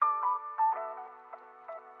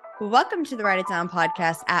Welcome to the Write It Down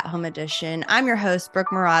podcast at Home Edition. I'm your host,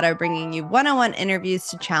 Brooke Murata, bringing you one-on-one interviews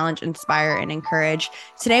to challenge, inspire, and encourage.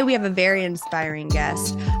 Today, we have a very inspiring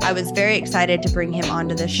guest. I was very excited to bring him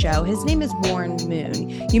onto the show. His name is Warren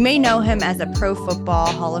Moon. You may know him as a Pro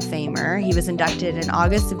Football Hall of Famer. He was inducted in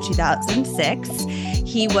August of 2006.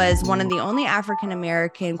 He was one of the only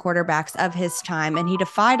African-American quarterbacks of his time, and he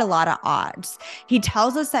defied a lot of odds. He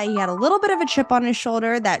tells us that he had a little bit of a chip on his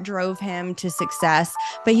shoulder that drove him to success,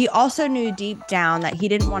 but he also knew deep down that he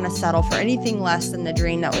didn't want to settle for anything less than the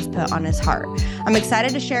dream that was put on his heart. I'm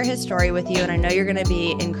excited to share his story with you, and I know you're going to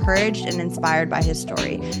be encouraged and inspired by his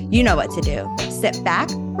story. You know what to do. Sit back,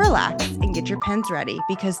 relax, and get your pens ready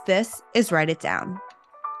because this is Write It Down.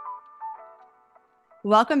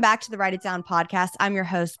 Welcome back to the Write It Down podcast. I'm your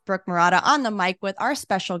host, Brooke Murata, on the mic with our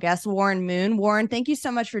special guest, Warren Moon. Warren, thank you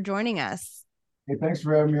so much for joining us. Hey, thanks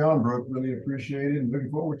for having me on, Brooke. Really appreciate it and looking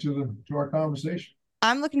forward to our conversation.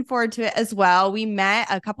 I'm looking forward to it as well. We met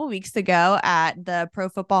a couple weeks ago at the Pro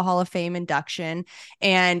Football Hall of Fame induction,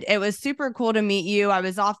 and it was super cool to meet you. I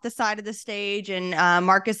was off the side of the stage, and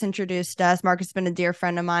Marcus introduced us. Marcus has been a dear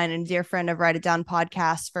friend of mine and a dear friend of Write It Down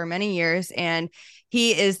podcast for many years, and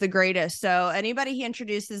he is the greatest. So anybody he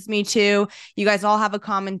introduces me to, you guys all have a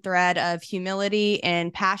common thread of humility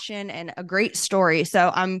and passion and a great story. So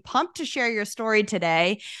I'm pumped to share your story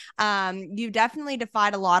today. You've definitely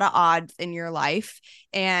defied a lot of odds in your life.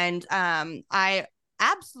 And I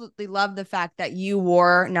absolutely love the fact that you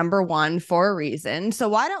wore number one for a reason. So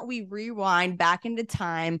why don't we rewind back into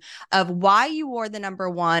time of why you wore the number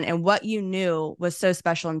one and what you knew was so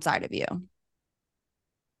special inside of you?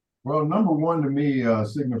 Well, number one to me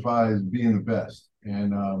signifies being the best.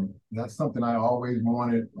 And that's something I always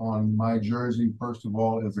wanted on my jersey, first of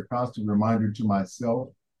all, as a constant reminder to myself.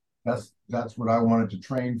 That's what I wanted to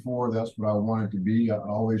train for. That's what I wanted to be.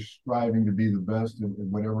 Always striving to be the best in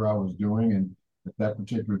whatever I was doing. And at that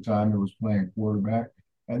particular time, it was playing quarterback.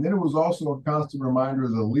 And then it was also a constant reminder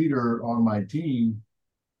as a leader on my team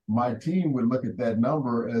would look at that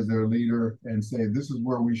number as their leader and say, this is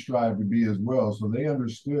where we strive to be as well. So they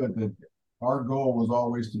understood that our goal was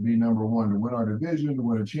always to be number one, to win our division, to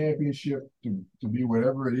win a championship, to be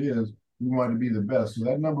whatever it is. We wanted to be the best. So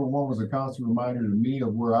that number one was a constant reminder to me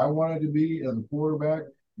of where I wanted to be as a quarterback,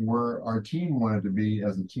 and where our team wanted to be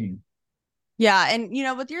as a team. Yeah. And,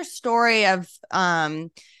 with your story of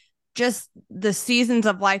just the seasons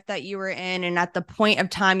of life that you were in and at the point of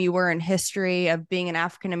time you were in history of being an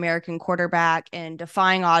African-American quarterback and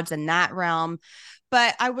defying odds in that realm.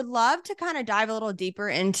 But I would love to kind of dive a little deeper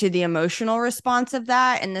into the emotional response of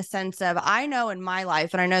that, in the sense of, I know in my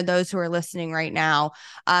life, and I know those who are listening right now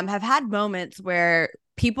have had moments where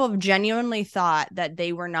people have genuinely thought that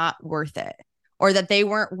they were not worth it, or that they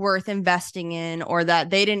weren't worth investing in, or that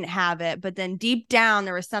they didn't have it. But then deep down,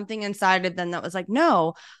 there was something inside of them that was like,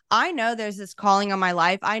 no, I know there's this calling on my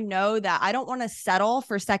life. I know that I don't want to settle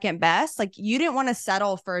for second best. Like, you didn't want to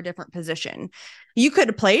settle for a different position. You could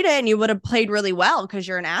have played it and you would have played really well because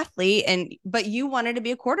you're an athlete, but you wanted to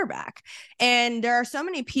be a quarterback. And there are so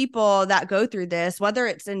many people that go through this, whether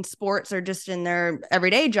it's in sports or just in their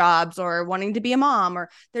everyday jobs or wanting to be a mom, or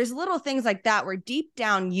there's little things like that where deep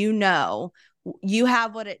down, you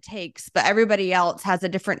have what it takes, but everybody else has a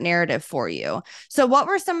different narrative for you. So what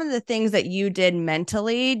were some of the things that you did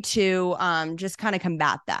mentally to just kind of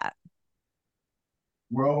combat that?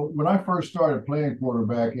 Well, when I first started playing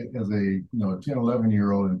quarterback as a 10,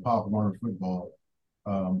 11-year-old in Pop Warner football,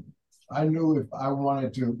 um, I knew if I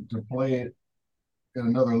wanted to play it at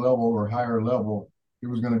another level or higher level, it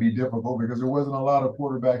was going to be difficult because there wasn't a lot of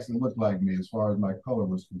quarterbacks that looked like me as far as my color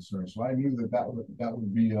was concerned. So I knew that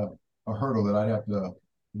would be a hurdle that I'd have to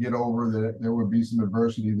get over, that there would be some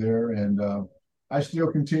adversity there. And I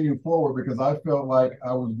still continued forward because I felt like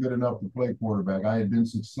I was good enough to play quarterback. I had been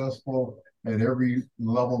successful at every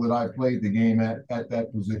level that I played the game at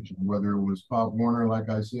that position, whether it was Pop Warner, like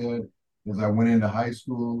I said, as I went into high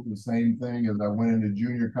school, the same thing. As I went into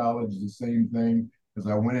junior college, the same thing. As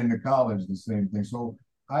I went into college, the same thing. So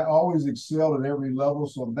I always excelled at every level.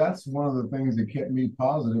 So that's one of the things that kept me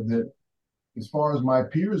positive, that as far as my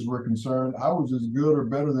peers were concerned, I was as good or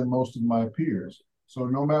better than most of my peers. So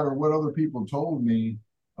no matter what other people told me,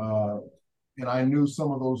 and I knew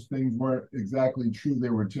some of those things weren't exactly true, they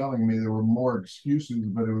were telling me there were more excuses,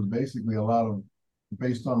 but it was basically a lot of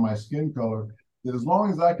based on my skin color, that as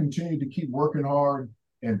long as I continued to keep working hard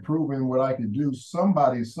and proving what I could do,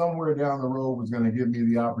 somebody somewhere down the road was going to give me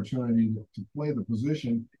the opportunity to play the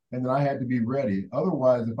position, and then I had to be ready.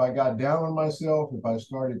 Otherwise, if I got down on myself, if I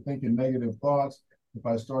started thinking negative thoughts, if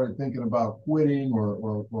I started thinking about quitting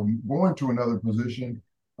or going to another position,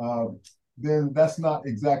 then that's not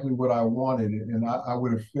exactly what I wanted, and I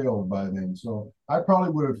would have failed by then. So I probably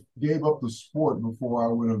would have gave up the sport before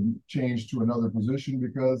I would have changed to another position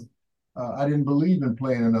because I didn't believe in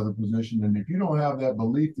playing another position. And if you don't have that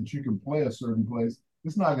belief that you can play a certain place,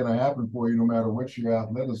 it's not going to happen for you no matter what your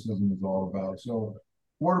athleticism is all about. So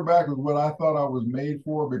quarterback is what I thought I was made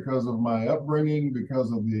for because of my upbringing,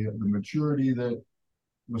 because of the maturity that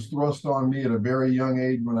was thrust on me at a very young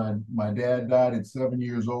age when my dad died at 7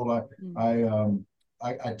 years old.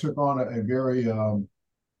 I took on a very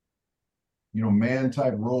man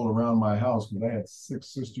type role around my house because I had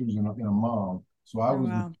six sisters and a mom. So I Oh, was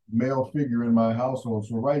the wow. male figure in my household.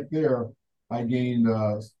 So right there, I gained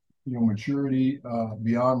maturity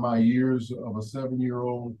beyond my years of a 7 year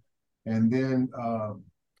old, and then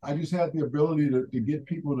I just had the ability to get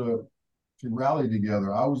people to rally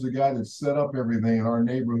together. I was the guy that set up everything in our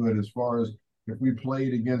neighborhood as far as if we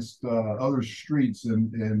played against other streets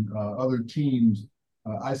and other teams.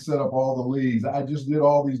 I set up all the leagues. I just did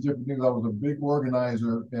all these different things. I was a big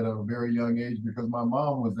organizer at a very young age because my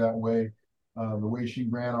mom was that way, the way she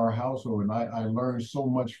ran our household, and I learned so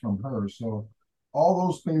much from her. So all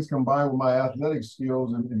those things combined with my athletic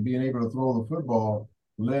skills and being able to throw the football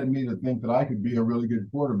led me to think that I could be a really good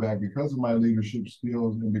quarterback because of my leadership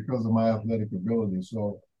skills and because of my athletic ability.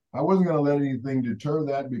 So I wasn't going to let anything deter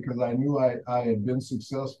that because I knew I had been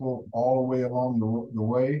successful all the way along the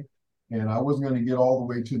way. And I wasn't going to get all the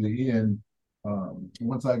way to the end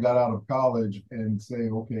once I got out of college and say,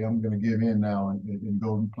 okay, I'm going to give in now and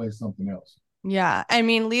go and play something else. Yeah. I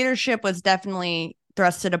mean, leadership was definitely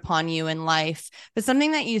thrusted upon you in life. But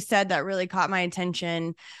something that you said that really caught my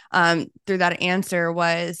attention through that answer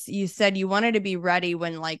was you said you wanted to be ready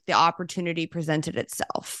when like the opportunity presented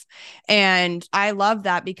itself. And I love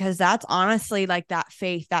that because that's honestly like that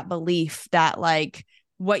faith, that belief that like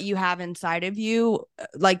what you have inside of you,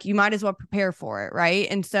 like you might as well prepare for it. Right.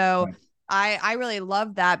 And so Right. I really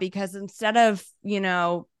love that because instead of,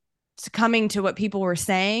 succumbing to what people were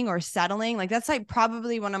saying or settling, like that's like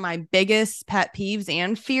probably one of my biggest pet peeves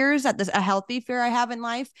and fears, that this a healthy fear I have in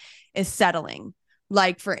life is settling,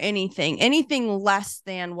 like for anything less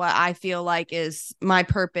than what I feel like is my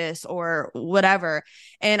purpose or whatever.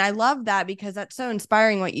 And I love that because that's so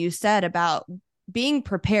inspiring what you said about being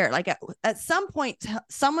prepared. Like at some point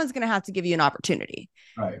someone's going to have to give you an opportunity,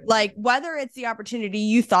 Right. like whether it's the opportunity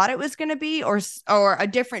you thought it was going to be or a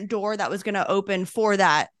different door that was going to open for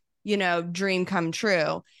that, dream come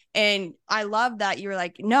true. And I love that you were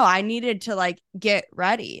like, no, I needed to like get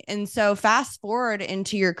ready. And so fast forward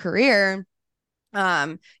into your career,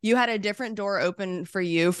 you had a different door open for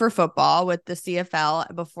you for football with the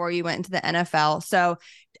CFL before you went into the NFL. So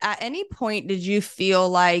at any point did you feel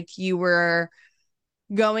like you were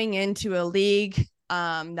going into a league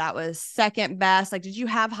that was second best? Like, did you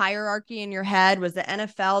have hierarchy in your head? Was the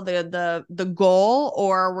NFL the goal,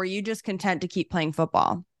 or were you just content to keep playing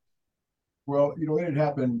football? Well, it had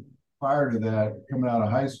happened prior to that, coming out of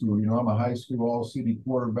high school. I'm a high school all city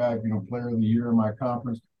quarterback, player of the year in my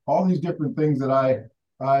conference, all these different things that I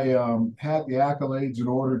had the accolades in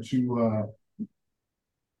order to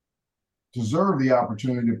deserve the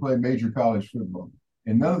opportunity to play major college football.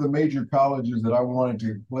 And none of the major colleges that I wanted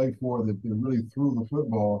to play for that really threw the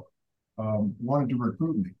football wanted to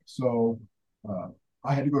recruit me. So uh,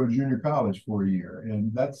 I had to go to junior college for a year.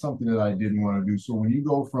 And that's something that I didn't want to do. So when you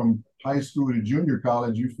go from high school to junior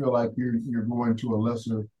college, you feel like you're going to a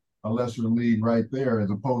lesser league right there, as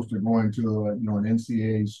opposed to going to an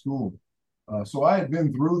NCAA school. So I had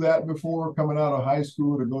been through that before, coming out of high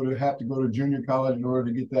school to have to go to junior college in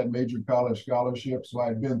order to get that major college scholarship. So I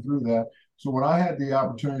had been through that. So when I had the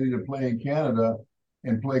opportunity to play in Canada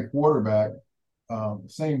and play quarterback,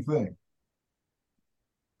 same thing.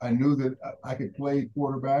 I knew that I could play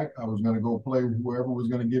quarterback. I was going to go play whoever was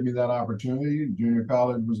going to give me that opportunity. Junior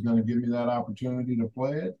college was going to give me that opportunity to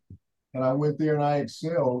play it. And I went there and I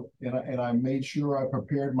excelled, and I made sure I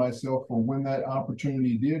prepared myself for when that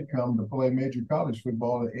opportunity did come to play major college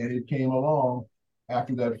football, and it came along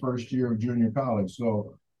after that first year of junior college.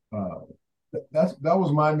 So uh, that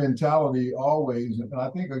was my mentality always, and I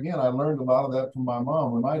think again I learned a lot of that from my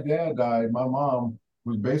mom. When my dad died, my mom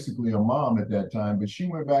was basically a mom at that time, but she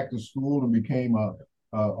went back to school and became a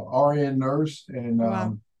RN nurse, and Oh,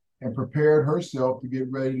 wow. and prepared herself to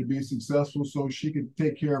get ready to be successful so she could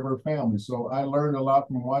take care of her family. So I learned a lot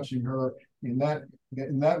from watching her in that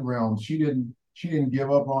realm. She didn't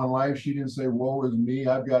give up on life. She didn't say, "Woe is me.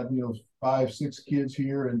 I've got 5, 6 kids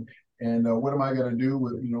here, and what am I going to do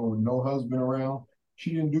with no husband around?"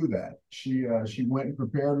 She didn't do that. She went and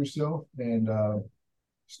prepared herself, and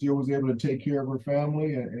still was able to take care of her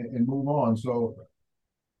family and move on. So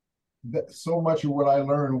so much of what I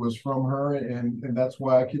learned was from her, and that's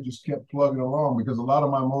why I could just kept plugging along, because a lot of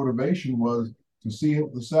my motivation was to see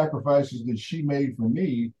the sacrifices that she made for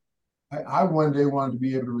me. I one day wanted to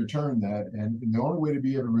be able to return that, and the only way to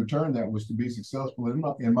be able to return that was to be successful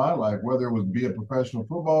in my life, whether it was be a professional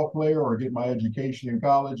football player or get my education in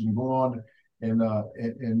college and go on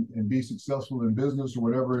and be successful in business or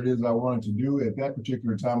whatever it is I wanted to do. At that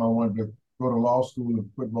particular time, I wanted to go to law school if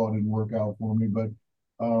football didn't work out for me, but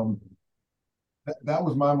um, that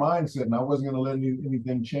was my mindset, and I wasn't going to let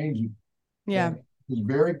anything change it. Yeah. And I was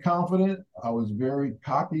very confident. I was very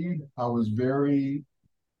cocky. I was very,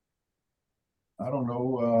 I don't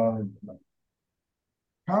know,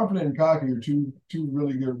 confident and cocky are two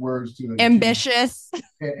really good words to Ambitious.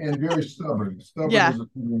 and very stubborn. Stubborn Yeah. is a good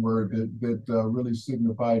word that really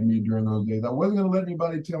signified me during those days. I wasn't going to let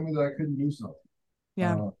anybody tell me that I couldn't do something,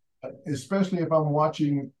 Yeah. uh, especially if I'm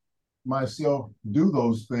watching myself do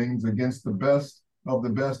those things against the best of the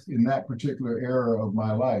best in that particular era of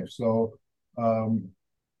my life. So um,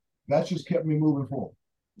 that's just kept me moving forward.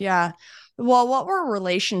 Yeah. Well, what were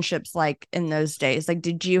relationships like in those days? Like,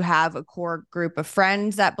 did you have a core group of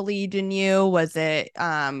friends that believed in you? Was it,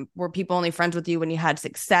 were people only friends with you when you had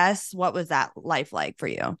success? What was that life like for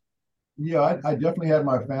you? Yeah, I definitely had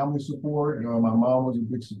my family support. My mom was a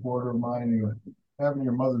big supporter of mine. Having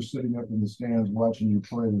your mother sitting up in the stands watching you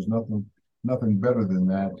play, there's nothing better than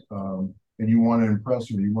that. And you want to impress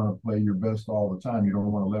her. You want to play your best all the time. You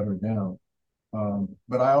don't want to let her down.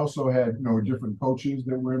 But I also had, different coaches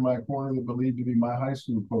that were in my corner that believed to be my high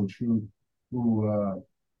school coach who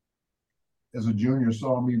as a junior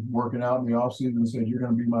saw me working out in the offseason and said, "You're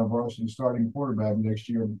going to be my varsity starting quarterback next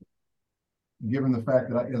year." Given the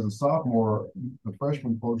fact that as a sophomore, the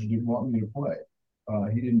freshman coach didn't want me to play.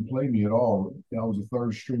 He didn't play me at all. I was a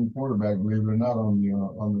third string quarterback, believe it or not, on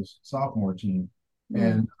the sophomore team, Mm.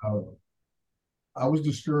 and I was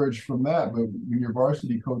discouraged from that. But when your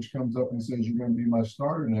varsity coach comes up and says you're going to be my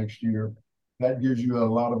starter next year, that gives you a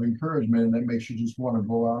lot of encouragement, and that makes you just want to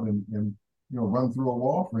go out and run through a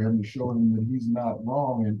wall for him to show him that he's not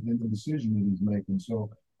wrong in the decision that he's making. So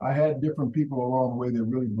I had different people along the way that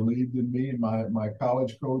really believed in me. And my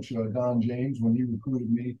college coach, Don James, when he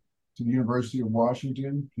recruited me to the University of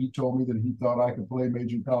Washington, he told me that he thought I could play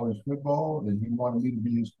major college football and he wanted me to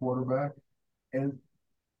be his quarterback. And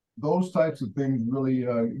those types of things really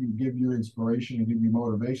give you inspiration and give you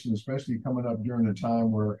motivation, especially coming up during a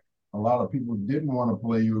time where a lot of people didn't want to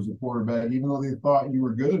play you as a quarterback, even though they thought you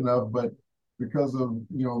were good enough, but because of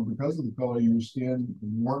the color of your skin,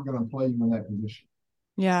 weren't going to play you in that position.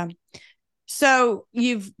 Yeah. So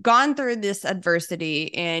you've gone through this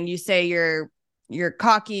adversity and you say you're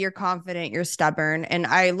cocky, you're confident, you're stubborn. And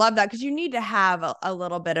I love that because you need to have a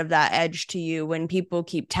little bit of that edge to you when people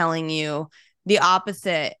keep telling you the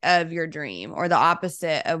opposite of your dream or the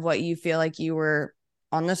opposite of what you feel like you were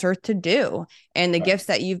on this earth to do and the gifts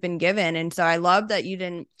that you've been given. And so I love that you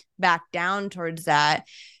didn't back down towards that.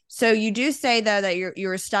 So you do say though that you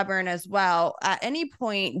were stubborn as well. At any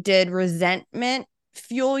point, did resentment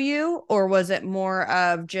fuel you, or was it more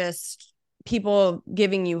of just people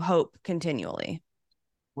giving you hope continually?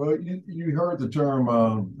 Well, you heard the term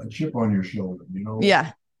a chip on your shoulder.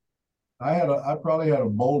 Yeah. I probably had a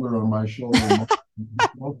boulder on my shoulder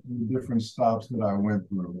most of the different stops that I went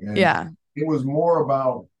through, and Yeah. it was more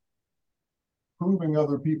about proving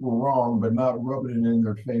other people wrong, but not rubbing it in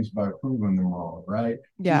their face by proving them wrong, right?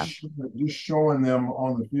 Yeah. Just showing them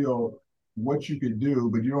on the field what you could do,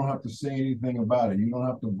 but you don't have to say anything about it. You don't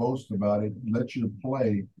have to boast about it. Let your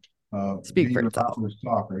play Speak be for your itself. loudest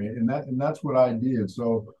talker, and that's what I did.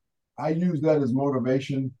 So I use that as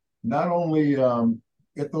motivation, not only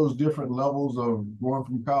at those different levels of going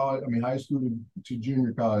from college, I mean high school to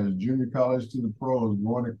junior college to the pros,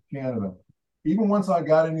 going to Canada. Even once I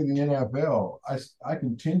got into the NFL, I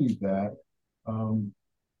continued that. Um,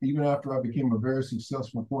 Even after I became a very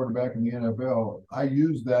successful quarterback in the NFL, I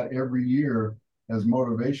used that every year as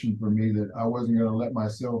motivation for me that I wasn't going to let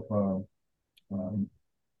myself um,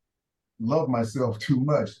 love myself too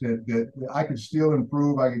much. That I could still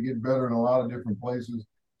improve. I could get better in a lot of different places.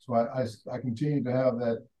 So I continued to have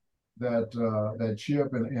that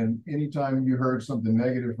chip. And anytime you heard something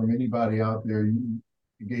negative from anybody out there,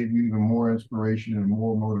 it gave you even more inspiration and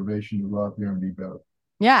more motivation to go out there and be better.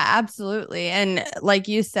 Yeah, absolutely. And like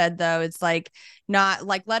you said, though, it's like not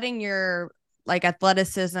like letting your like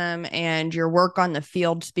athleticism and your work on the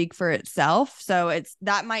field speak for itself. So it's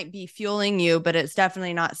that might be fueling you, but it's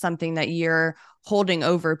definitely not something that you're holding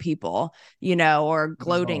over people, or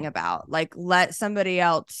gloating No, about. Like let somebody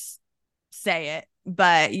else say it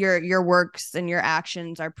but your works and your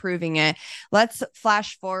actions are proving it. Let's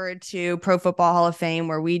flash forward to Pro Football Hall of Fame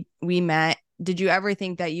where we met. Did you ever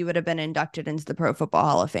think that you would have been inducted into the Pro Football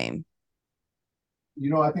Hall of Fame?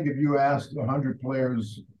 I think if you asked 100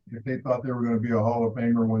 players if they thought they were going to be a Hall of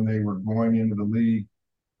Famer when they were going into the league,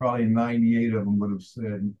 probably 98 of them would have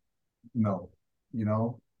said no. You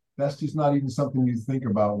know, that's just not even something you think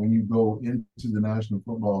about when you go into the National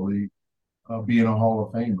Football League, being a Hall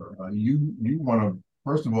of Famer. You want to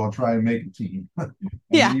first of all try and make a team, and then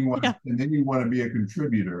Yeah, you want yeah. and then you want to be a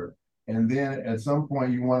contributor, and then at some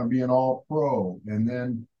point you want to be an All Pro, and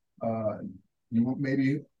then you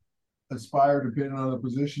maybe aspire, depending on the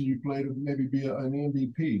position you play, to maybe be an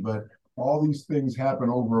MVP. But all these things happen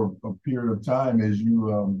over a period of time as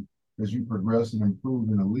you progress and improve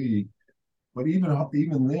in the league. But even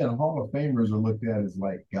then, Hall of Famers are looked at as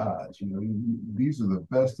like gods. These are the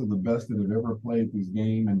best of the best that have ever played this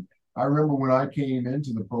game. And I remember when I came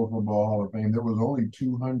into the Pro Football Hall of Fame, there was only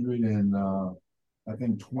 200 and I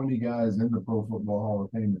think 20 guys in the Pro Football Hall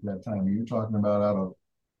of Fame at that time. And you're talking about out of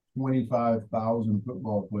 25,000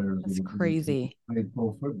 football players That's that crazy. played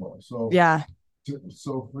pro football. Yeah.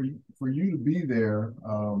 So for you to be there,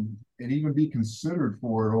 and even be considered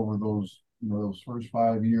for it over those first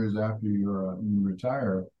 5 years after you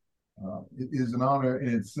retire, it is an honor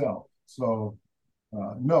in itself. So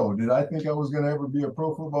no, did I think I was going to ever be a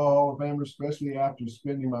Pro Football Hall of Famer, especially after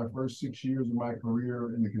spending my first 6 years of my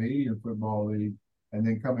career in the Canadian Football League and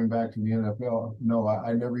then coming back to the NFL? No,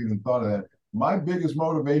 I never even thought of that. My biggest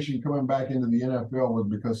motivation coming back into the NFL was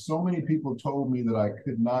because so many people told me that I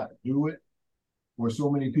could not do it, or so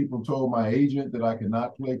many people told my agent that I could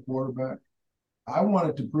not play quarterback. I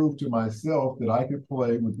wanted to prove to myself that I could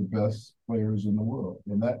play with the best players in the world.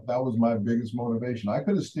 And that was my biggest motivation. I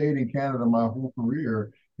could have stayed in Canada my whole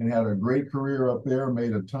career and had a great career up there,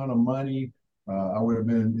 made a ton of money. I would have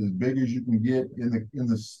been as big as you can get in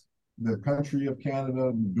the country of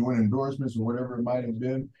Canada, doing endorsements or whatever it might have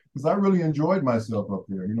been, because I really enjoyed myself up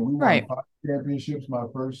there. We won Right. 5 championships my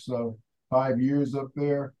first 5 years up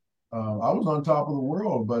there. I was on top of the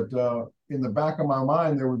world, but in the back of my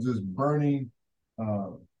mind, there was this burning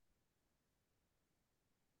uh,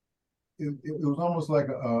 it was almost like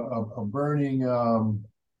a burning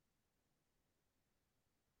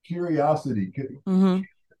curiosity to Mm-hmm.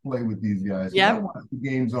 play with these guys. Because I Yep. watch the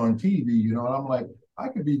games on TV, and I'm like, I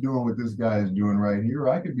could be doing what this guy is doing right here.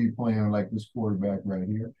 I could be playing like this quarterback right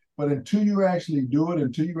here. But until you actually do it,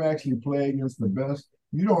 until you actually play against the best,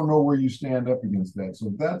 you don't know where you stand up against that.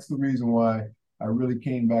 So that's the reason why I really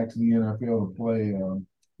came back to the NFL to play,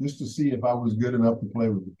 just to see if I was good enough to play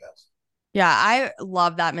with the best. Yeah, I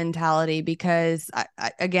love that mentality because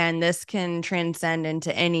again, this can transcend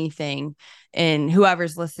into anything in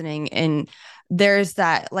whoever's listening. And there's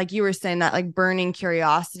that, like you were saying, that like burning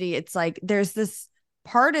curiosity. It's like there's this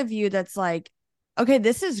part of you that's like, okay,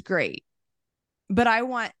 this is great, but I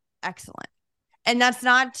want excellent. And that's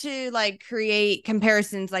not to like create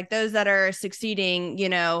comparisons like those that are succeeding,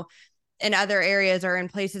 in other areas or in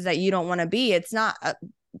places that you don't want to be. It's not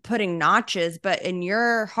putting notches, but in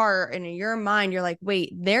your heart and in your mind, you're like,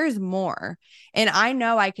 wait, there's more. And I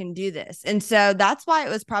know I can do this. And so that's why it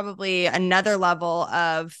was probably another level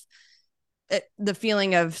of the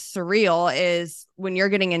feeling of surreal is when you're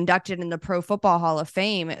getting inducted in the Pro Football Hall of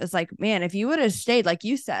Fame. It was like, man, if you would have stayed, like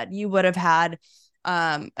you said, you would have had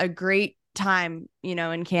a great time,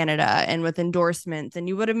 in Canada and with endorsements, and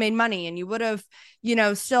you would have made money and you would have,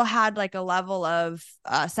 still had like a level of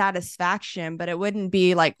satisfaction, but it wouldn't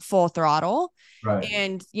be like full throttle. Right.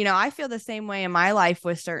 And, I feel the same way in my life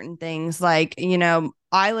with certain things. Like,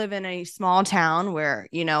 I live in a small town where,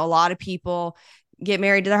 a lot of people get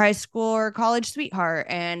married to their high school or college sweetheart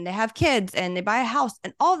and they have kids and they buy a house,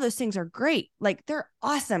 and all those things are great. Like they're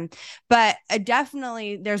awesome. But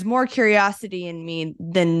definitely there's more curiosity in me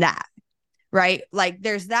than that. Right. Like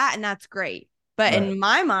there's that, and that's great. But Right. in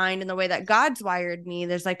my mind and the way that God's wired me,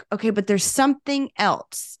 there's like, okay, but there's something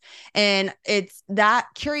else. And it's that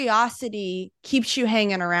curiosity keeps you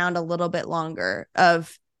hanging around a little bit longer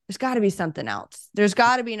of there's got to be something else. There's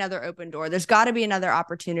got to be another open door. There's got to be another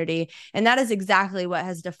opportunity. And that is exactly what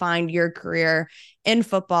has defined your career in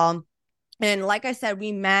football. And like I said,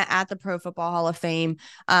 we met at the Pro Football Hall of Fame.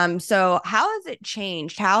 So how has it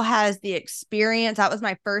changed? How has the experience? That was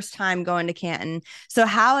my first time going to Canton. So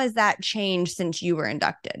how has that changed since you were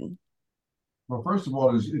inducted? Well, first of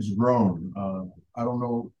all, it's grown. I don't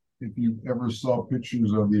know if you ever saw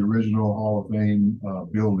pictures of the original Hall of Fame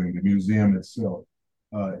building, the museum itself.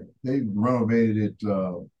 They've renovated it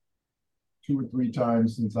 2 or 3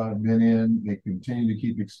 times since I've been in. They continue to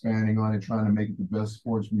keep expanding on it, trying to make it the best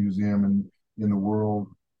sports museum in the world.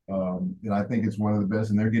 And I think it's one of the best,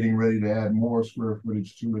 and they're getting ready to add more square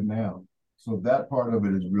footage to it now. So that part of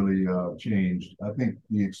it has really changed. I think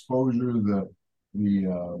the exposure, the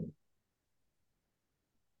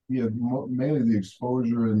yeah, mainly the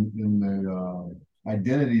exposure in the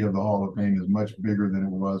identity of the Hall of Fame is much bigger than it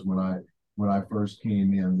was when I first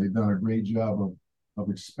came in. They've done a great job of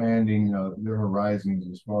expanding their horizons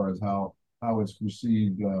as far as how it's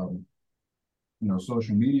perceived,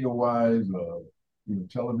 social media wise,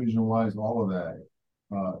 television wise, all of that.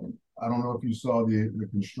 I don't know if you saw the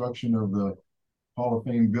construction of the Hall of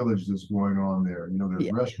Fame Village that's going on there. There's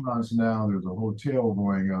Yeah. restaurants now. There's a hotel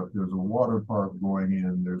going up. There's a water park going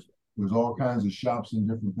in. There's all kinds of shops and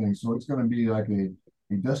different things. So it's going to be like a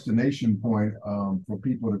destination point for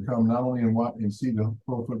people to come not only and see the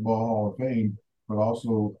Pro Football Hall of Fame, but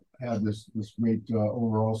also have this great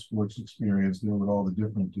overall sports experience there with all the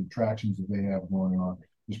different attractions that they have going on.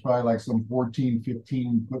 There's probably like some 14,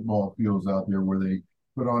 15 football fields out there where they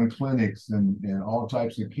put on clinics and all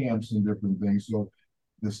types of camps and different things. So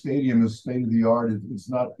the stadium is state of the art. It's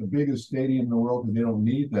not the biggest stadium in the world because they don't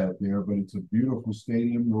need that there, but it's a beautiful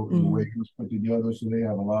stadium the way it was put together. So they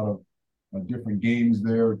have a lot of different games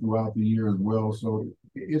there throughout the year as well. So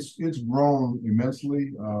it's grown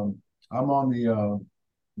immensely. I'm on the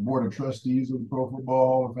board of trustees of the Pro Football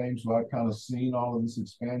Hall of Fame, so I've kind of seen all of this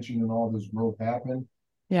expansion and all this growth happen.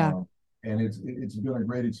 Yeah. And it's been a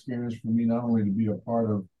great experience for me not only to be a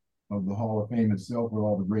part of the Hall of Fame itself with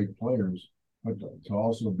all the great players, but to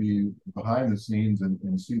also be behind the scenes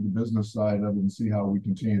and see the business side of it and see how we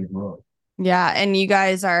continue to grow. Yeah. And you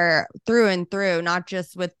guys are through and through, not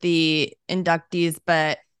just with the inductees,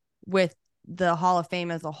 but with the Hall of Fame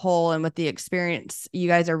as a whole and with the experience. You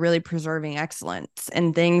guys are really preserving excellence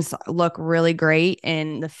and things look really great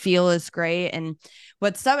and the feel is great. And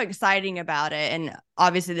what's so exciting about it, and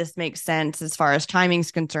obviously this makes sense as far as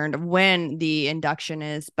timing's concerned of when the induction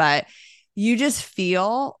is, but you just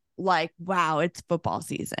feel like, wow, it's football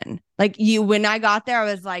season. Like when I got there,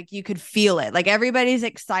 I was like, you could feel it. Like everybody's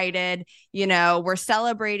excited. We're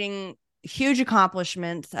celebrating huge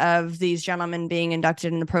accomplishments of these gentlemen being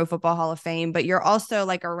inducted in the Pro Football Hall of Fame, but you're also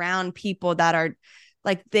like around people that are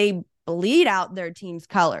like, they bleed out their team's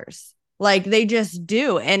colors. Like they just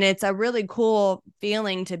do. And it's a really cool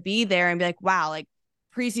feeling to be there and be like, wow, like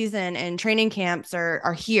preseason and training camps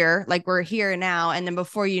are here, like we're here now, and then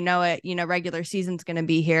before you know it, regular season's going to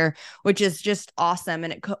be here, which is just awesome.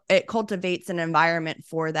 And it cultivates an environment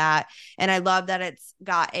for that. And I love that it's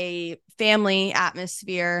got a family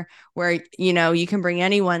atmosphere where you can bring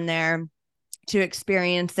anyone there to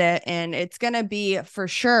experience it, and it's going to be for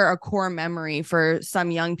sure a core memory for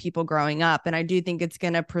some young people growing up. And I do think it's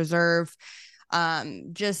going to preserve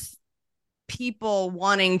just people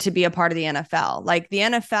wanting to be a part of the NFL. Like the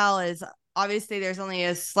NFL is obviously, there's only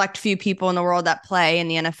a select few people in the world that play in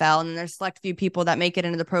the NFL, and there's select few people that make it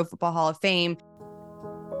into the Pro Football Hall of Fame.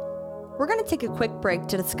 We're going to take a quick break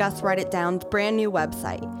to discuss Write It Down's brand new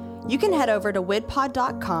website. You can head over to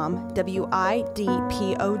widpod.com, widpod.com,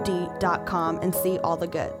 and see all the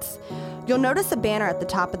goods. You'll notice a banner at the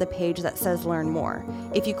top of the page that says Learn More.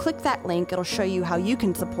 If you click that link, it'll show you how you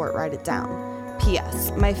can support Write It Down.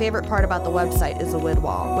 P.S. My favorite part about the website is the Wid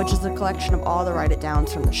Wall, which is a collection of all the Write It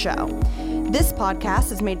Downs from the show. This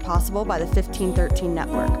podcast is made possible by the 1513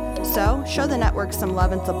 Network, so show the network some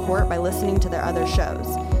love and support by listening to their other shows.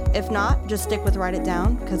 If not, just stick with Write It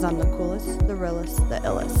Down, because I'm the coolest, the realest, the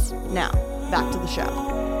illest. Now, back to the show.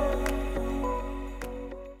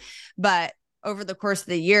 But over the course of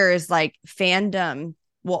the years, like fandom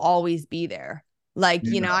will always be there. Like,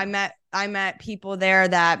 I met people there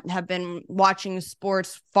that have been watching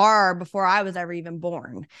sports far before I was ever even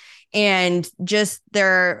born, and just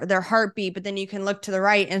their heartbeat. But then you can look to the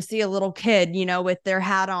right and see a little kid, with their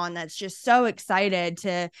hat on, that's just so excited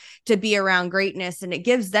to be around greatness. And it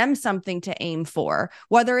gives them something to aim for,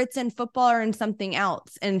 whether it's in football or in something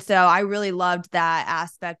else. And so I really loved that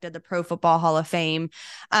aspect of the Pro Football Hall of Fame.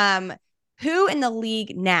 Who in the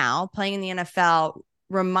league now playing in the NFL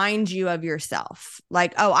remind you of yourself?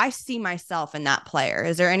 Like, oh, I see myself in that player.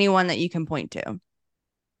 Is there anyone that you can point to?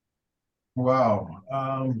 Wow.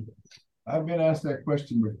 I've been asked that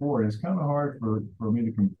question before. It's kind of hard for me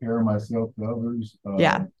to compare myself to others.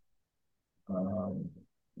 Yeah.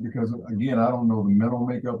 Because again, I don't know the mental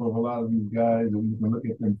makeup of a lot of these guys. You can look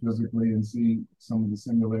at them physically and see some of the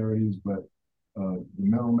similarities, but the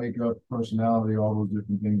mental makeup, personality, all those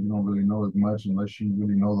different things, you don't really know as much unless you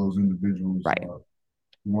really know those individuals. Right.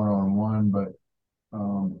 One-on-one, but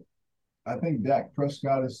I think Dak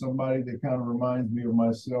Prescott is somebody that kind of reminds me of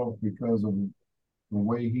myself because of the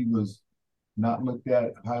way he was not looked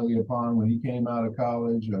at highly upon when he came out of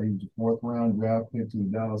college. He was a fourth round draft pick to the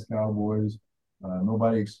Dallas Cowboys.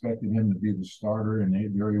 Nobody expected him to be the starter, and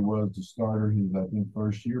there he was, the starter his, I think,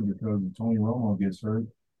 first year because Tony Romo gets hurt.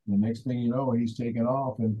 And the next thing you know, he's taken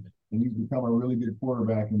off, and he's become a really good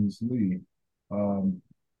quarterback in this league. Um,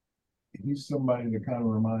 he's somebody that kind of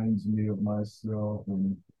reminds me of myself,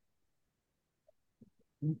 and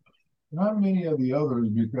not many of the others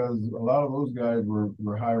because a lot of those guys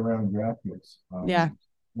were high round draft picks, Yeah.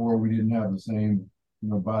 or we didn't have the same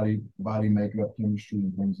body makeup, chemistry,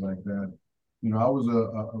 and things like that. I was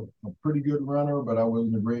a pretty good runner, but I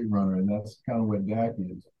wasn't a great runner, and that's kind of what Dak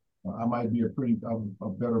is. I might be a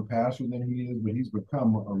better passer than he is, but he's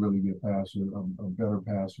become a really good passer, a better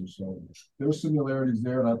passer. So there's similarities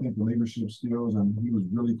there, and I think the leadership skills. And he was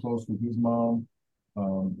really close with his mom.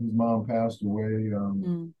 His mom passed away.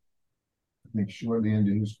 I think shortly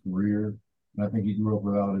into his career. And I think he grew up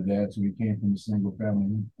without a dad, so he came from a single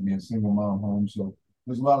family, I mean, a single mom home. So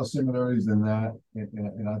there's a lot of similarities in that,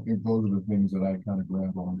 and I think those are the things that I kind of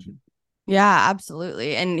grab onto. Yeah,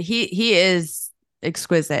 absolutely. And he is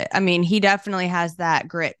exquisite. I mean, he definitely has that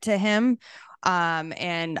grit to him.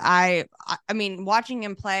 And I mean, watching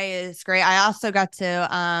him play is great. I also got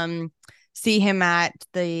to see him at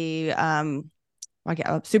the like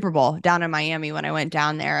Super Bowl down in Miami when I went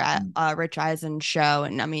down there at Rich Eisen's show.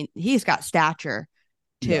 And I mean, he's got stature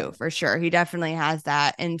Yeah. too, for sure. He definitely has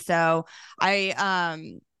that. And so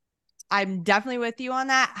I'm definitely with you on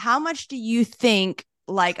that. How much do you think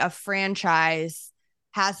like a franchise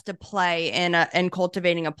has to play in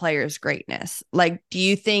cultivating a player's greatness? Like, do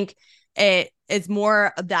you think it is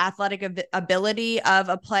more the athletic ability of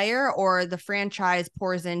a player, or the franchise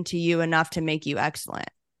pours into you enough to make you excellent?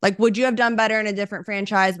 Like, would you have done better in a different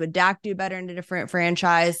franchise? Would Dak do better in a different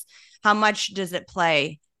franchise? How much does it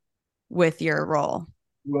play with your role?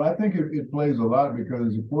 Well, I think it plays a lot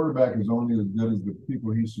because the quarterback is only as good as the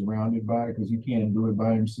people he's surrounded by because he can't do it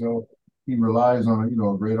by himself. He relies on,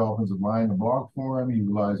 a great offensive line to block for him. He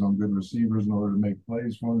relies on good receivers in order to make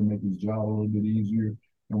plays for him, to make his job a little bit easier.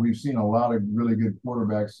 And we've seen a lot of really good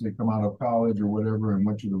quarterbacks that come out of college or whatever and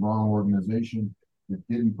went to the wrong organization that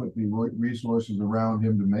didn't put the resources around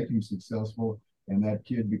him to make him successful. And that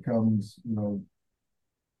kid becomes,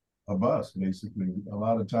 a bust, basically. A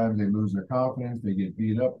lot of times they lose their confidence, they get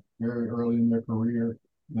beat up very early in their career.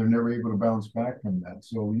 They're never able to bounce back from that.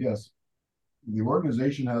 So yes, the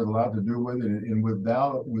organization has a lot to do with it. And with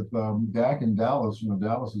Dallas, with Dak and Dallas,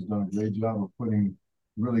 Dallas has done a great job of putting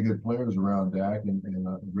really good players around Dak and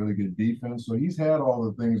a really good defense. So he's had all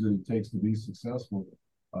the things that it takes to be successful.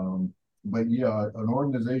 But yeah, an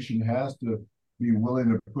organization has to be willing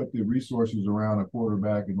to put the resources around a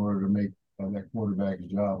quarterback in order to make that quarterback's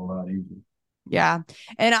job a lot easier. Yeah.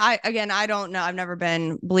 And I don't know. I've never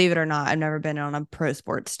been, believe it or not, I've never been on a pro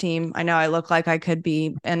sports team. I know I look like I could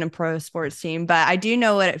be in a pro sports team, but I do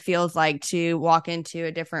know what it feels like to walk into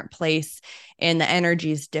a different place and the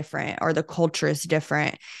energy is different or the culture is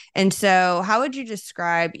different. And so, how would you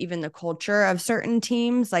describe even the culture of certain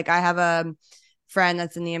teams? Like, I have a friend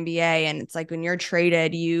that's in the NBA, and it's like when you're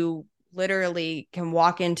traded, you literally can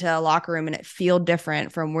walk into a locker room and it feel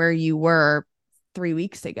different from where you were 3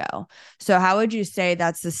 weeks ago. So how would you say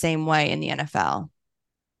that's the same way in the NFL?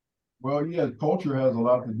 Well, yeah, culture has a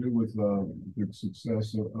lot to do with the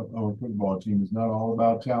success of a football team. It's not all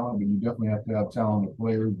about talent, but you definitely have to have talented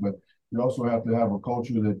players. But you also have to have a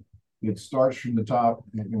culture that it starts from the top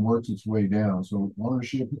and works its way down. So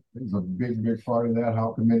ownership is a big part of that.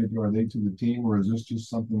 How committed are they to the team, or is this just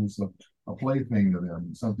something that's a plaything to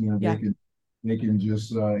them, something that Yeah. they can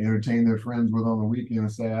just entertain their friends with on the weekend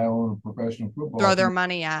and say, I own a professional football Throw their team,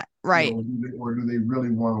 money at. Right. or do they really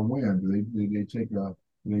want to win? Do they take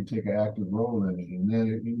an active role in it? And then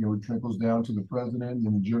it trickles down to the president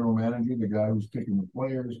and the general manager, the guy who's picking the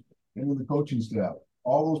players, and then the coaching staff.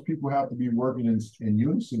 All those people have to be working in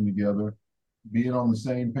unison together, being on the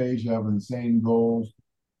same page, having the same goals.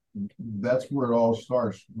 That's where it all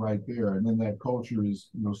starts right there. And then that culture is,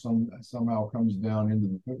 somehow comes down into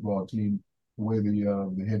the football team, the way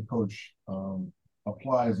the head coach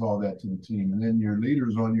applies all that to the team. And then your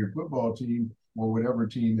leaders on your football team or whatever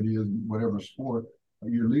team it is, whatever sport,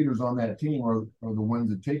 your leaders on that team are the ones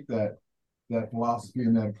that take that philosophy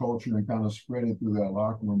and that culture and kind of spread it through that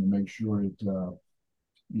locker room to make sure it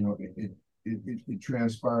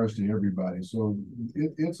transpires to everybody. So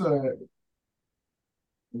it's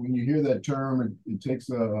when you hear that term, it takes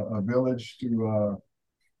a village to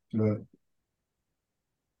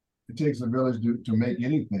it takes a village to make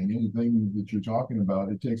anything that you're talking about.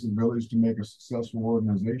 It takes a village to make a successful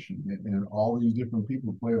organization, and all these different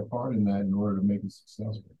people play a part in that in order to make it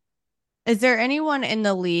successful. Is there anyone in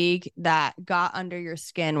the league that got under your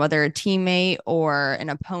skin, whether a teammate or an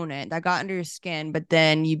opponent that got under your skin, but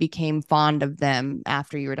then you became fond of them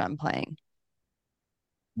after you were done playing?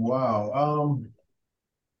 Wow.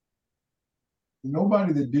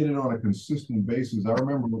 Nobody that did it on a consistent basis. I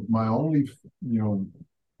remember my only,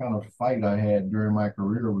 kind of fight I had during my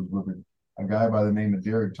career was with a guy by the name of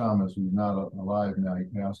Derek Thomas, who's not alive now. He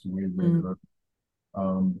passed away Mm, later,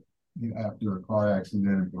 um, after a car accident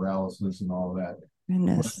and paralysis and all that. But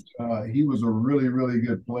goodness. he was a really, really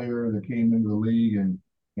good player that came into the league, and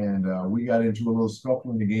we got into a little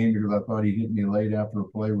scuffle in the game because I thought he hit me late after a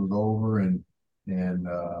play was over, and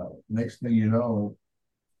next thing you know,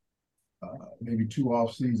 maybe two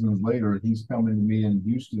off seasons later, he's coming to me in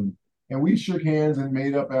Houston, and we shook hands and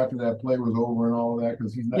made up after that play was over and all of that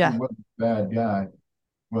because he Yeah. wasn't a bad guy.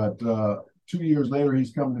 But 2 years later,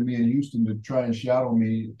 he's coming to me in Houston to try and shadow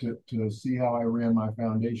me to see how I ran my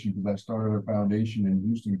foundation because I started a foundation in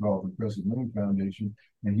Houston called the Crescent Moon Foundation,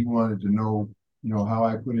 and he wanted to know, how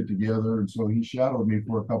I put it together. And so he shadowed me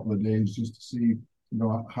for a couple of days just to see,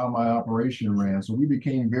 how my operation ran. So we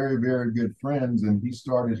became very, very good friends, and he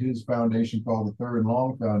started his foundation called the Third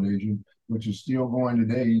Long Foundation, which is still going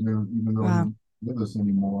today, even though he's Wow. not with us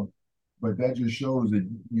anymore. But that just shows that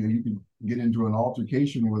you can get into an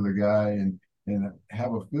altercation with a guy and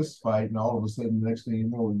have a fist fight, and all of a sudden, the next thing you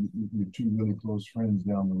know, you're two really close friends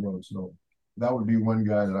down the road. So that would be one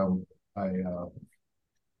guy that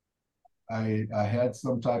I had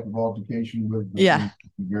some type of altercation with, but it Yeah. was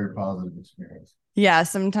a very positive experience. Yeah.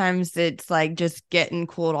 Sometimes it's like just getting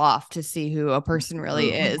cooled off to see who a person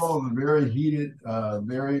really is. Football is a very heated,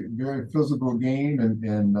 very very physical game,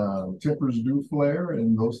 and tempers do flare,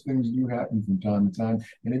 and those things do happen from time to time.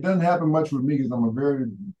 And it doesn't happen much with me because I'm a very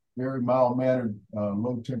very mild mannered,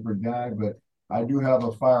 low tempered guy, but I do have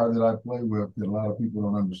a fire that I play with that a lot of people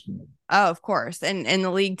don't understand. Oh, of course. And in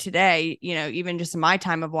the league today, even just in my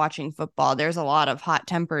time of watching football, there's a lot of hot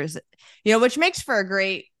tempers, which makes for a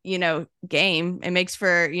great, game. It makes for,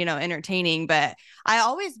 entertaining. But I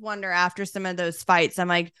always wonder after some of those fights, I'm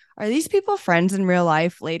like, are these people friends in real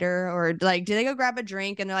life later? Or like, do they go grab a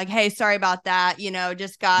drink and they're like, hey, sorry about that,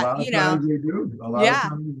 just A got, lot of times they do. A lot of yeah,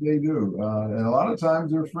 times they do. And a lot of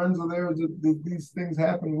times their friends are there that these things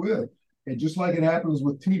happen with. And just like it happens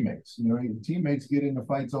with teammates, teammates get into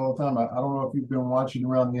fights all the time. I don't know if you've been watching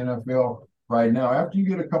around the NFL right now. After you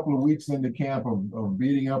get a couple of weeks into camp of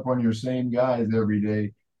beating up on your same guys every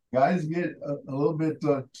day, guys get a little bit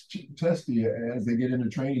testy as they get into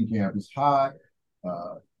training camp. It's hot.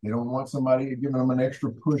 They don't want somebody giving them an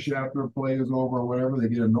extra push after a play is over or whatever. They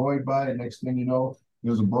get annoyed by it. Next thing you know,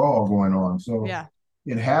 there's a brawl going on. So yeah.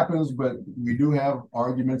 it happens, but we do have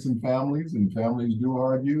arguments in families, and families do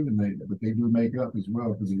argue, but they do make up as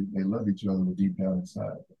well because they love each other deep down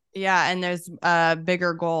inside. Yeah, and there's a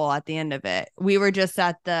bigger goal at the end of it. We were just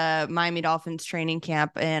at the Miami Dolphins training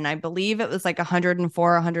camp, and I believe it was like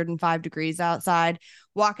 104, 105 degrees outside.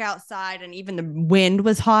 Walk outside, and even the wind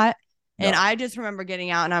was hot. And Yeah. I just remember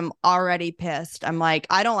getting out, and I'm already pissed. I'm like,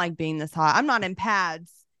 I don't like being this hot. I'm not in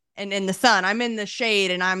pads and in the sun. I'm in the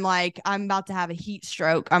shade, and I'm like, I'm about to have a heat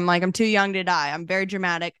stroke. I'm like, I'm too young to die. I'm very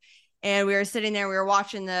dramatic. And we were sitting there, we were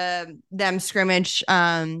watching them scrimmage.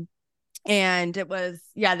 And it was,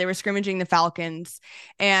 yeah, they were scrimmaging the Falcons,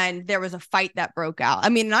 and there was a fight that broke out. I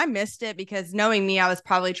mean, and I missed it because knowing me, I was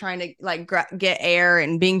probably trying to like get air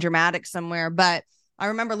and being dramatic somewhere. But I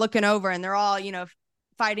remember looking over, and they're all,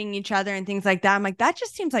 fighting each other and things like that. I'm like, that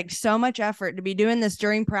just seems like so much effort to be doing this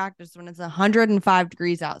during practice when it's 105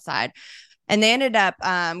 degrees outside. And they ended up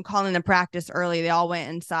calling the practice early. They all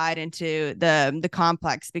went inside into the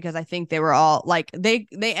complex because I think they were all like they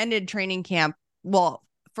ended training camp, well,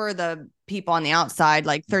 for the people on the outside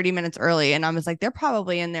like 30 minutes early. And I was like, they're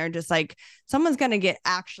probably in there just like someone's going to get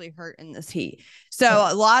actually hurt in this heat. So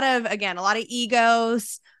a lot of, again, a lot of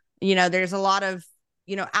egos, there's a lot of,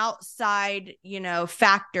 outside,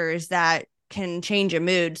 factors that can change a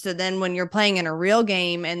mood. So then when you're playing in a real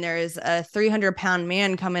game and there's a 300-pound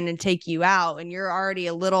man coming and take you out and you're already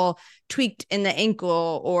a little tweaked in the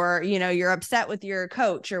ankle, or, you're upset with your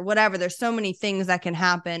coach or whatever, there's so many things that can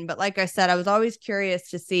happen. But like I said, I was always curious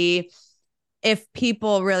to see if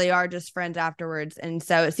people really are just friends afterwards. And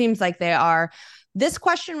so it seems like they are. This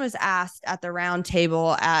question was asked at the round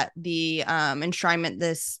table at the enshrinement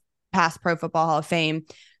this past Pro Football Hall of Fame.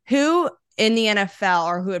 Who in the NFL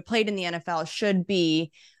or who had played in the NFL should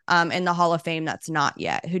be in the Hall of Fame that's not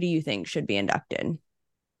yet? Who do you think should be inducted?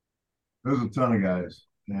 There's a ton of guys,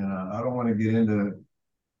 and I don't want to get into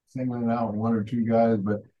singling out one or two guys,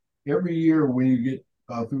 but every year when you get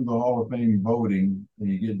through the Hall of Fame voting, and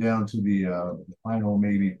you get down to the final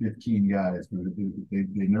maybe 15 guys, because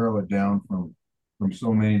they narrow it down from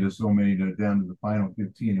so many to so many to down to the final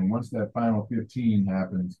 15. And once that final 15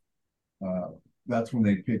 happens, uh, that's when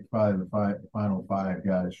they pick the final five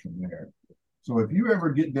guys from there. So if you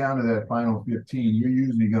ever get down to that final 15, you're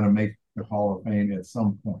usually going to make the Hall of Fame at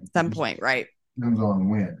some point. Some point, right? Depends on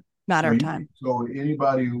when. Matter of time. So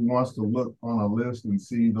anybody who wants to look on a list and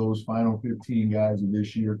see those final 15 guys of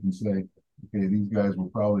this year can say, okay, these guys will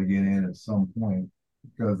probably get in at some point,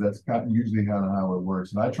 because that's usually kind of how it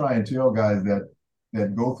works. And I try and tell guys that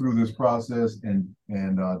go through this process and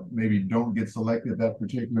maybe don't get selected that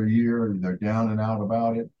particular year, or they're down and out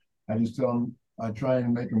about it. I just tell them, I try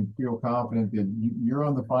and make them feel confident that you're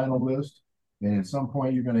on the final list. And at some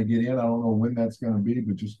point you're going to get in. I don't know when that's going to be,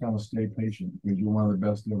 but just kind of stay patient, because you're one of the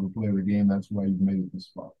best to ever play the game. That's why you've made it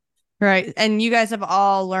this far. Right. And you guys have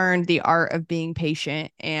all learned the art of being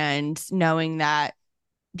patient and knowing that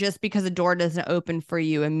just because a door doesn't open for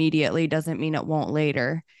you immediately doesn't mean it won't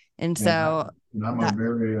later. And so I'm a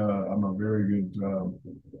very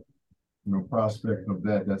good prospect of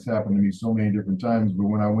that. That's happened to me so many different times. But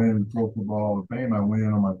when I went into Pro Football Hall of Fame, I went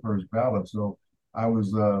in on my first ballot. So I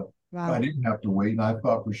was wow. I didn't have to wait, and I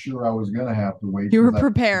thought for sure I was going to have to wait. You were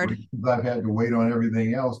prepared. I've had to wait on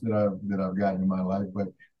everything else that I've gotten in my life, but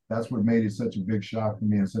that's what made it such a big shock for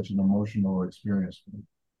me and such an emotional experience for me.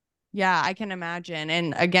 Yeah, I can imagine.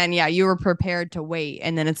 And again, yeah, you were prepared to wait,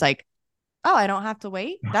 and then it's like, oh, I don't have to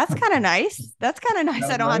wait. That's kind of nice. That's kind of nice.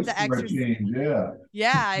 I don't have to exercise. Yeah.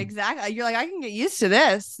 Yeah, exactly. You're like, I can get used to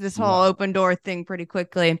this whole open door thing pretty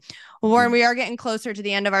quickly. Well, Warren, we are getting closer to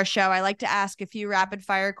the end of our show. I like to ask a few rapid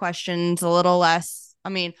fire questions, a little less. I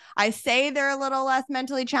mean, I say they're a little less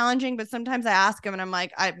mentally challenging, but sometimes I ask them and I'm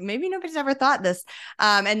like, maybe nobody's ever thought this.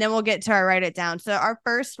 And then we'll get to write it down. So our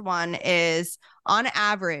first one is, on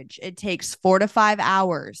average, it takes 4 to 5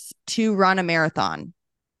 hours to run a marathon.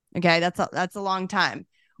 Okay, that's a long time.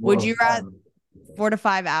 Would you rather 4 to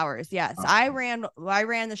 5 hours? Yes. I ran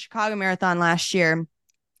the Chicago Marathon last year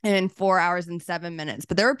in 4 hours and 7 minutes.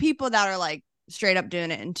 But there are people that are like straight up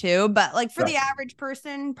doing it in 2. But like for the average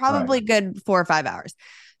person, probably good 4 or 5 hours.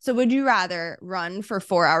 So would you rather run for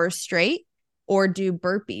 4 hours straight or do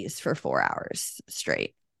burpees for 4 hours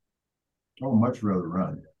straight? Oh, much rather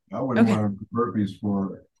run. I wouldn't want to do burpees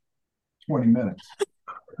for 20 minutes.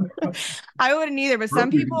 I wouldn't either, but some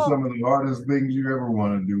people, some of the hardest things you ever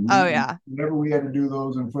want to do. Whenever we had to do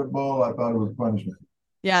those in football, I thought it was punishment.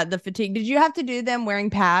 Yeah, the fatigue. Did you have to do them wearing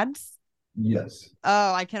pads? Yes.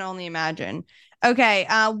 Oh, I can only imagine. Okay,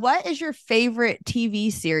 what is your favorite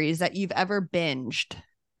TV series that you've ever binged?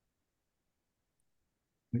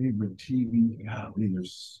 Favorite TV? God, these are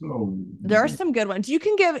so. There are some good ones. You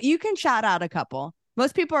can shout out a couple.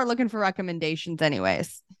 Most people are looking for recommendations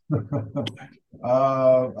anyways.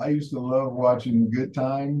 I used to love watching Good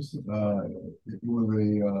Times. It was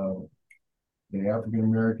the African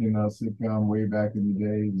American sitcom way back in the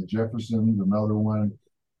day. The Jeffersons, another one.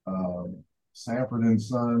 Sanford and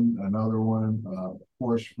Son, another one. Of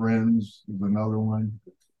course, Friends is another one.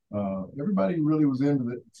 Everybody really was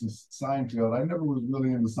into Seinfeld. I never was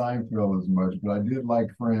really into Seinfeld as much, but I did like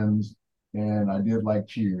Friends, and I did like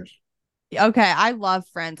Cheers. Okay, I love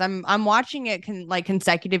Friends. I'm watching it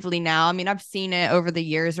consecutively now. I mean, I've seen it over the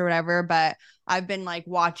years or whatever, but I've been like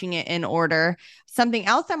watching it in order. Something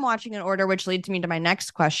else I'm watching in order, which leads me to my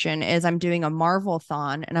next question, is I'm doing a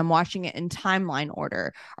Marvel-thon and I'm watching it in timeline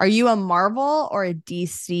order. Are you a Marvel or a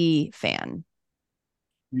DC fan?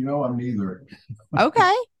 I'm neither.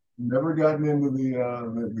 Okay. Never gotten into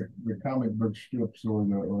the comic book strips or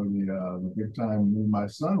the big time. My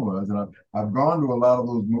son was, and I've gone to a lot of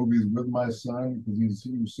those movies with my son because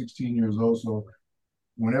he was 16 years old. So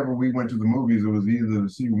whenever we went to the movies, it was either to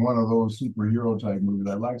see one of those superhero type movies.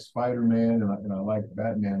 I like Spider-Man and I like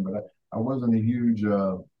Batman, but I wasn't a huge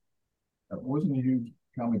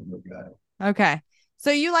comic book guy. Okay. So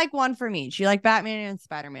you like one from each. You like Batman and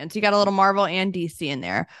Spider-Man. So you got a little Marvel and DC in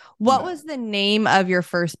there. What was the name of your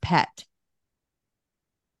first pet?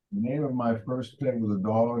 The name of my first pet was a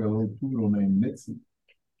dog, a little poodle named Mitzi.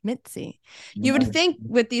 Mitzi. You would think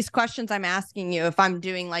with these questions I'm asking you, if I'm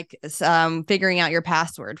doing like figuring out your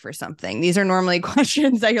password for something, these are normally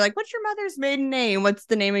questions that you're like, what's your mother's maiden name? What's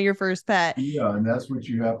the name of your first pet? Yeah, and that's what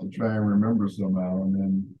you have to try and remember somehow. And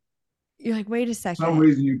then you're like, wait a second. For some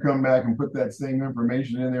reason you come back and put that same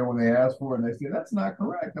information in there when they ask for it, and they say that's not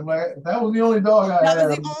correct. I'm like, that was the only dog I had. That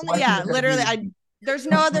was the only, yeah, literally. There's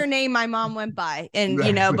no other name my mom went by, and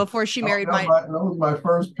before she married that was my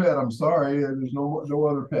first pet. I'm sorry, there's no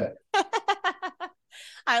other pet.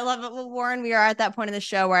 I love it. Well, Warren, we are at that point of the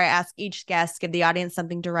show where I ask each guest, give the audience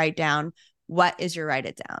something to write down. What is your write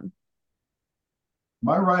it down?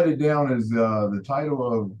 My write it down is the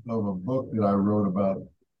title of a book that I wrote about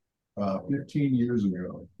 15 years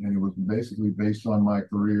ago, and it was basically based on my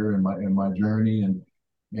career and my journey,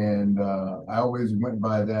 and I always went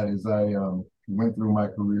by that as I went through my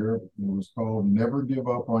career. It was called "Never Give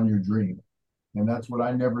Up on Your Dream," and that's what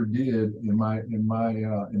I never did in my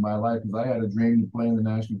life, because I had a dream to play in the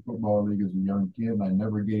National Football League as a young kid, and I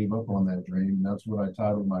never gave up on that dream. And that's what I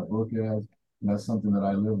titled my book as, and that's something that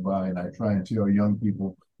I live by, and I try and tell young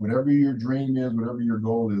people, whatever your dream is, whatever your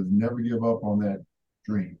goal is, never give up on that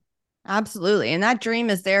dream. Absolutely. And that dream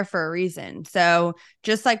is there for a reason. So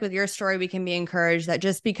just like with your story, we can be encouraged that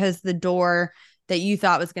just because the door that you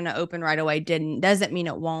thought was going to open right away doesn't mean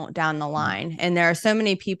it won't down the line. And there are so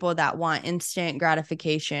many people that want instant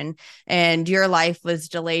gratification, and your life was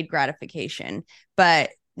delayed gratification, but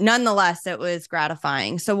nonetheless, it was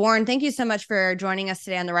gratifying. So Warren, thank you so much for joining us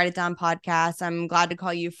today on the Write It Down podcast. I'm glad to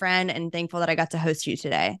call you friend and thankful that I got to host you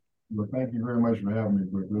today. Well, thank you very much for having me,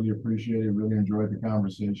 Brooke. Really appreciate it. Really enjoyed the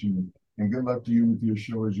conversation. And good luck to you with your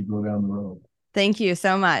show as you go down the road. Thank you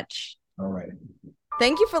so much. All right.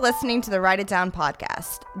 Thank you for listening to the Write It Down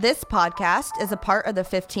podcast. This podcast is a part of the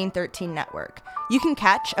 1513 network. You can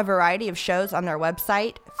catch a variety of shows on their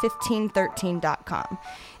website, 1513.com.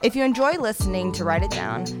 If you enjoy listening to Write It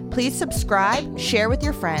Down, please subscribe, share with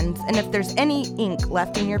your friends, and if there's any ink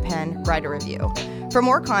left in your pen, write a review. For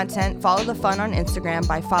more content, follow the fun on Instagram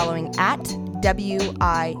by following at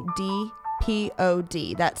WIDPOD.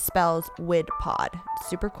 That spells WIDPod.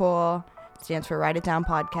 Super cool. Stands for Write It Down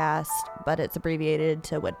Podcast, but it's abbreviated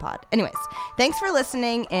to WIDPod. Anyways, thanks for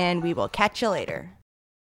listening, and we will catch you later.